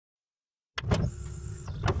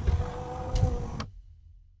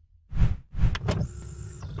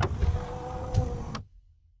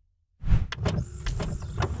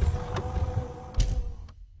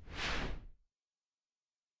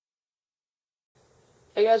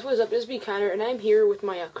Hey guys, what is up? This is me, Connor, and I'm here with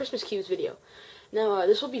my Christmas Cubes video. Now,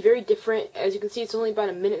 this will be very different. As you can see, it's only about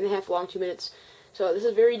a minute and a half long, 2 minutes. So this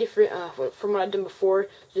is very different from what I've done before.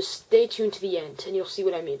 Just stay tuned to the end, and you'll see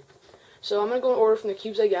what I mean. So I'm going to go in order from the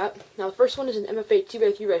cubes I got. Now, the first one is an MFA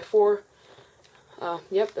 2x3x4.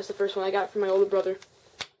 Yep, that's the first one I got from my older brother.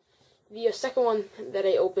 The second one that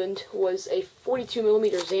I opened was a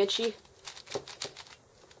 42mm Zhanchi.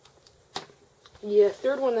 The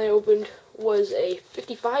third one that I opened was a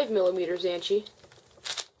 55mm Zhanchi.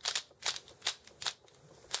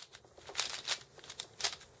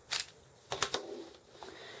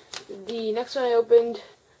 The next one I opened,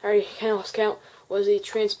 I already kind of lost count, was a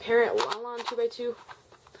transparent Lan Lan 2x2.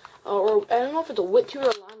 Or I don't know if it's a Wit 2 or a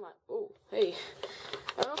Lan Lan. Oh, hey.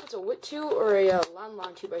 I don't know if it's a Wit 2 or a Lan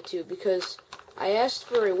Lan 2x2 because I asked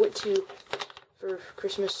for a Wit 2 for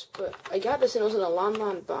Christmas, but I got this and it was in a Lan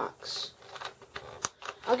Lan box.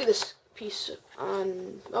 I'll get this piece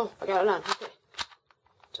on. Oh, I got it on. Okay.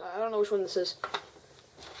 So I don't know which one this is.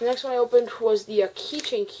 The next one I opened was the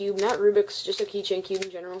keychain cube, not Rubik's, just a keychain cube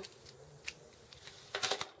in general.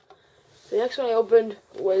 The next one I opened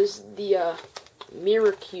was the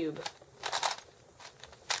mirror cube.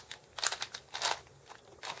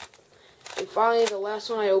 And finally, the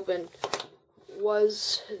last one I opened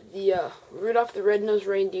was the Rudolph the Red-Nosed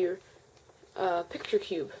Reindeer picture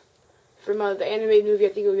cube. From the animated movie, I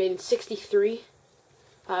think it was made in '63.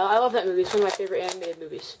 I love that movie. It's one of my favorite animated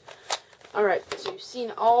movies. Alright, so you've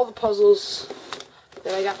seen all the puzzles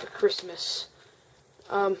that I got for Christmas.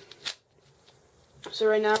 So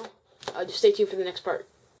right now, just stay tuned for the next part.